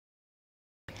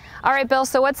All right, Bill,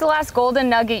 so what's the last golden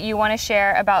nugget you want to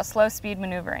share about slow speed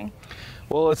maneuvering?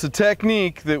 Well, it's a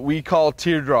technique that we call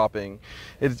teardropping.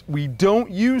 We don't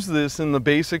use this in the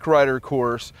basic rider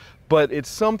course, but it's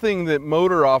something that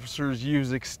motor officers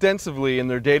use extensively in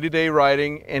their day-to-day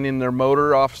riding and in their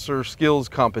motor officer skills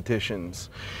competitions.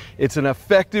 It's an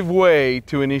effective way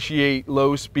to initiate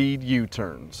low-speed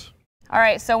U-turns. All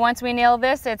right, so once we nail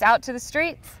this, it's out to the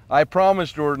streets? I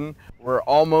promise, Jordan, we're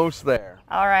almost there.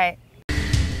 All right.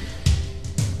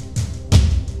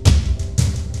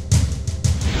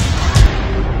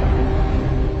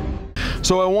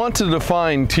 So I want to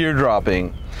define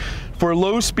teardropping. For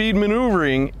low-speed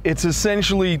maneuvering, it's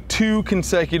essentially 2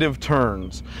 consecutive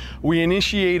turns. We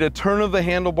initiate a turn of the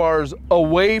handlebars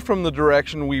away from the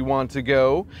direction we want to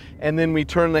go, and then we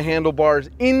turn the handlebars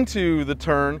into the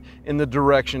turn in the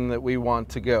direction that we want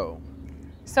to go.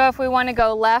 So if we want to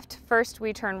go left, first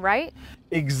we turn right?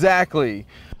 Exactly.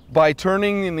 By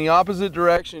turning in the opposite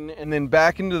direction and then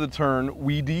back into the turn,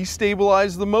 we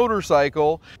destabilize the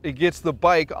motorcycle. It gets the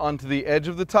bike onto the edge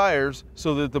of the tires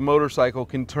so that the motorcycle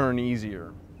can turn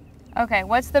easier. Okay,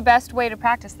 what's the best way to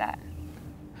practice that?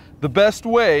 The best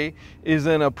way is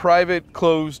in a private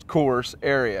closed course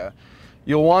area.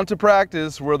 You'll want to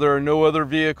practice where there are no other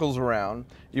vehicles around.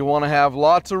 You want to have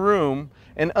lots of room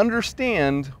and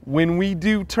understand when we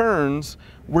do turns,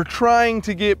 we're trying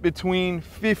to get between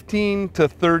 15 to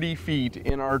 30 feet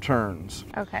in our turns.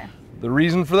 Okay. The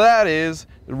reason for that is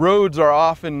the roads are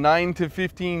often 9 to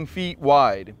 15 feet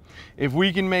wide. If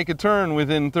we can make a turn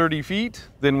within 30 feet,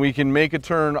 then we can make a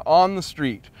turn on the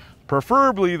street.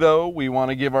 Preferably though, we want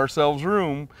to give ourselves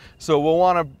room, so we'll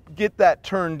want to get that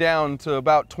turn down to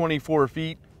about 24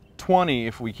 feet, 20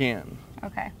 if we can.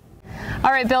 Okay.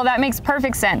 All right, Bill, that makes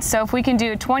perfect sense. So if we can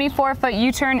do a 24-foot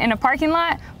U-turn in a parking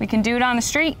lot, we can do it on the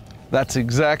street? That's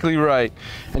exactly right.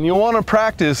 And you'll want to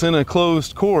practice in a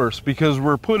closed course because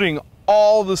we're putting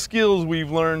all the skills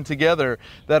we've learned together.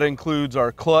 That includes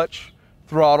our clutch,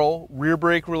 throttle, rear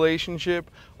brake relationship,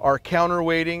 our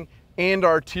counterweighting, and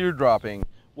our teardropping.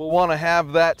 We'll want to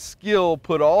have that skill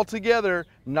put all together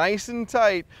nice and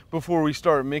tight before we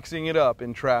start mixing it up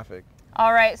in traffic.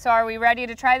 All right, so are we ready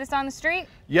to try this on the street?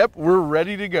 Yep, we're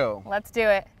ready to go. Let's do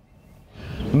it.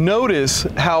 Notice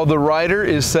how the rider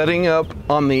is setting up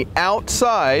on the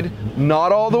outside,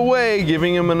 not all the way,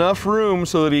 giving him enough room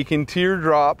so that he can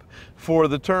teardrop for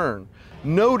the turn.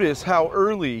 Notice how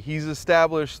early he's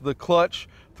established the clutch,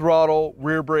 throttle,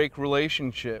 rear brake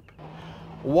relationship.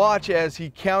 Watch as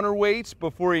he counterweights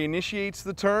before he initiates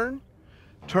the turn,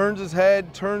 turns his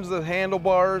head, turns the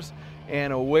handlebars,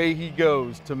 and away he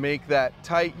goes to make that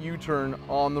tight U-turn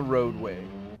on the roadway.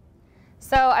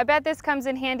 So I bet this comes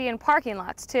in handy in parking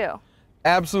lots too.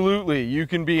 Absolutely. You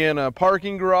can be in a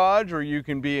parking garage or you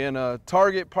can be in a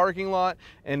Target parking lot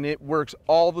and it works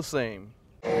all the same.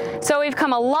 So we've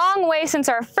come a long way since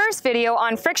our first video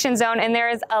on Friction Zone and there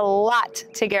is a lot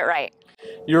to get right.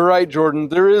 You're right, Jordan.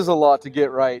 There is a lot to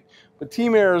get right, but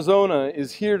Team Arizona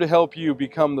is here to help you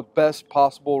become the best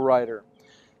possible rider.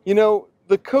 You know,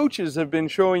 the coaches have been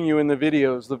showing you in the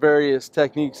videos the various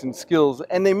techniques and skills,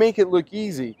 and they make it look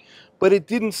easy, but it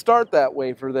didn't start that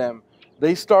way for them.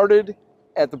 They started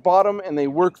at the bottom and they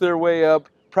worked their way up,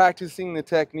 practicing the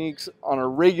techniques on a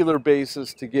regular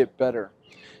basis to get better.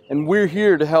 And we're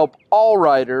here to help all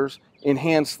riders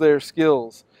enhance their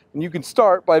skills. And you can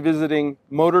start by visiting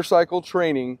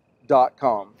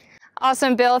motorcycletraining.com.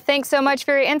 Awesome, Bill. Thanks so much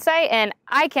for your insight, and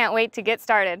I can't wait to get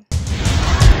started.